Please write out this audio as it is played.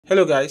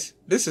Hello guys,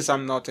 this is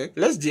Amnow.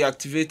 Let's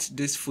deactivate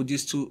this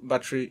Fujitsu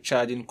battery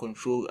charging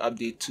control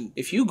update 2.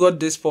 If you got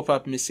this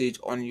pop-up message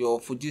on your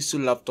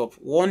Fujitsu laptop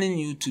warning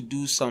you to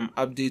do some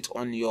update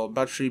on your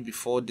battery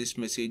before this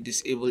message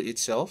disables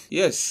itself,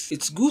 yes,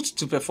 it's good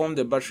to perform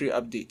the battery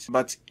update,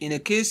 but in a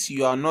case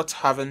you are not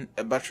having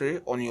a battery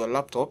on your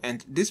laptop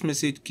and this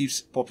message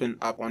keeps popping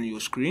up on your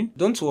screen,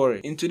 don't worry.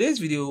 In today's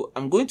video,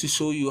 I'm going to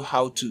show you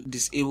how to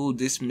disable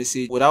this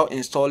message without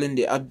installing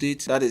the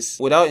update. That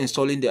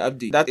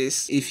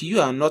is, if you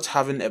are not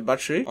having a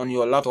battery on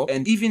your laptop,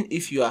 and even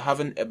if you are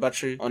having a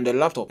battery on the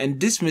laptop and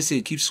this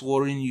message keeps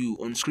worrying you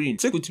on screen.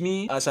 Stick with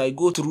me as I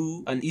go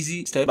through an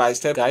easy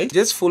step-by-step guide.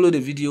 Just follow the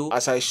video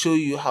as I show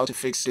you how to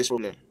fix this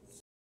problem.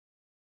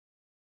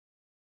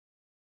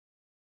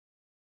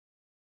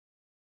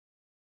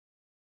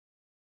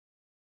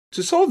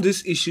 To solve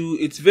this issue,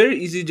 it's very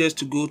easy just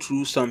to go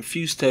through some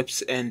few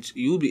steps and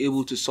you'll be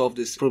able to solve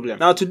this problem.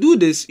 Now to do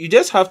this, you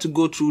just have to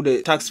go through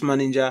the task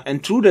manager,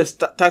 and through the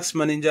task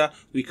manager,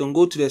 we can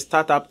go to the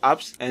startup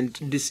apps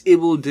and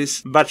disable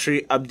this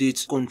battery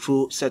update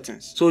control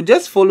settings. So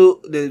just follow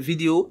the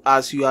video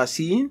as you are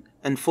seeing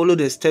and follow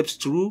the steps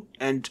through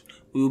and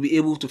we will be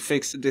able to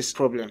fix this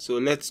problem. So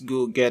let's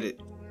go get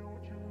it.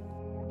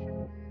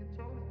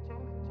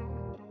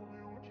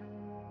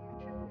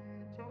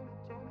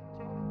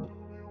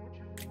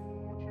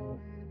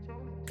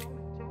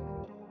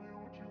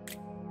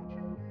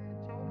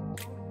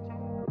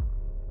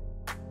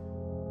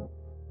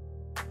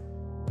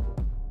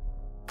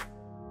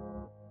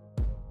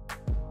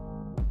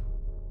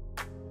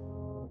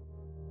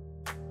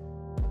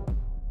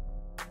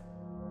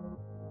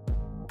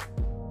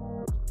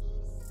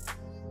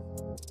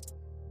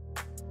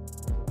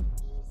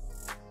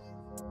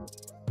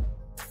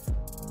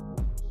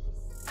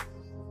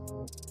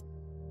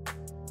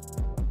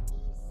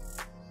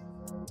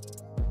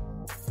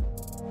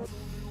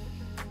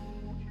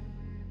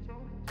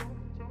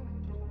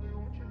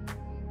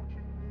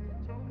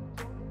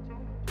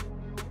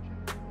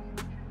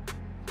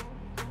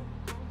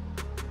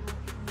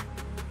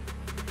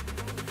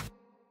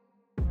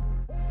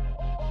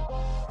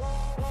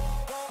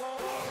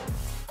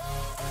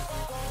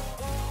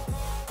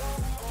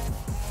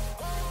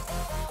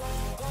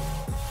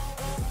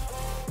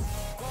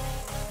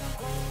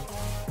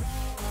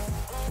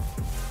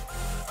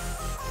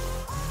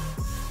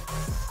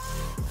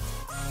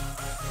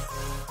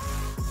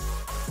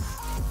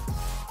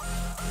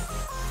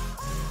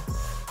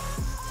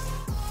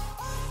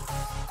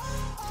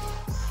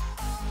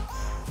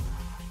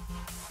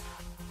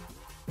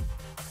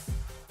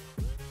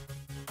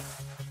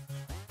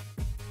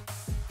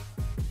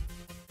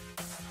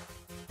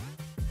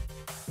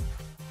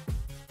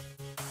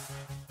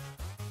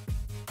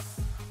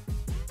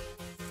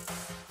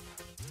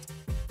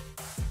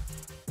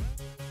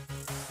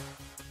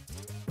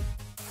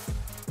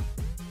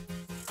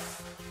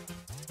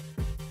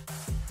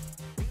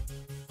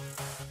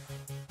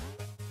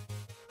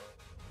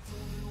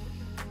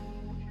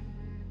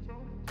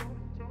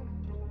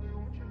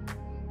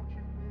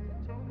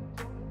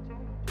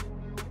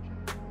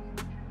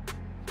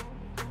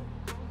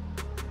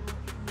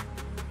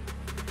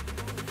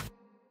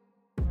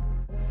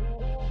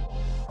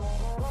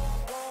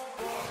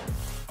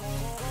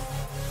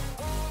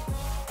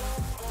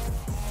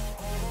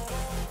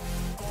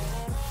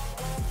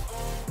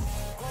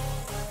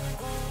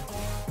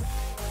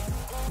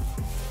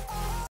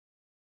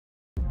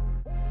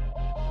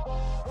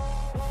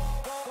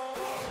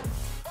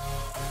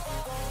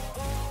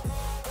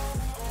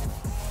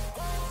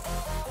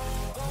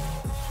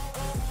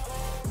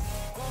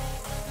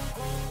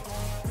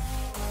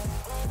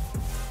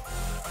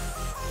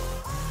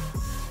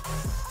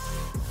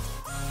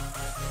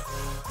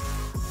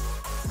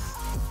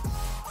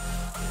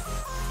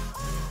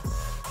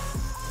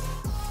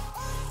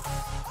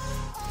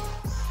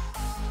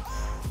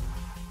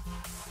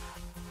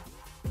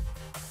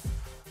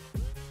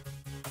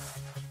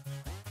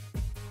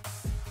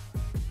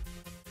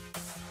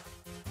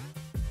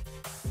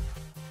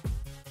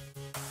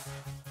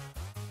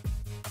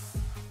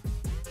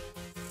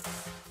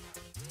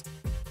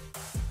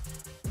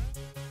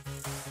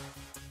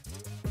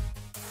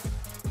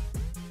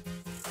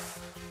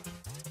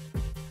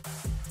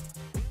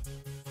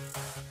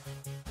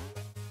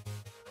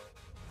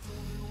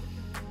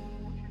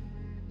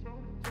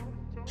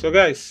 So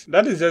guys,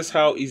 that is just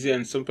how easy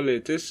and simple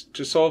it is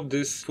to solve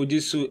this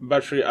Fujitsu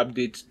battery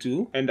update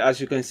 2. And as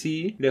you can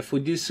see, the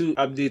Fujitsu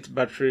update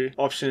battery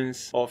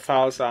options or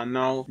files are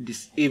now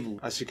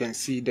disabled, as you can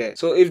see there.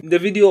 So if the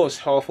video was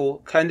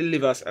helpful, kindly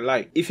leave us a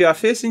like. If you are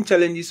facing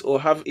challenges or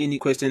have any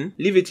question,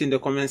 leave it in the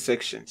comment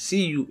section.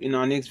 See you in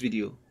our next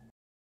video.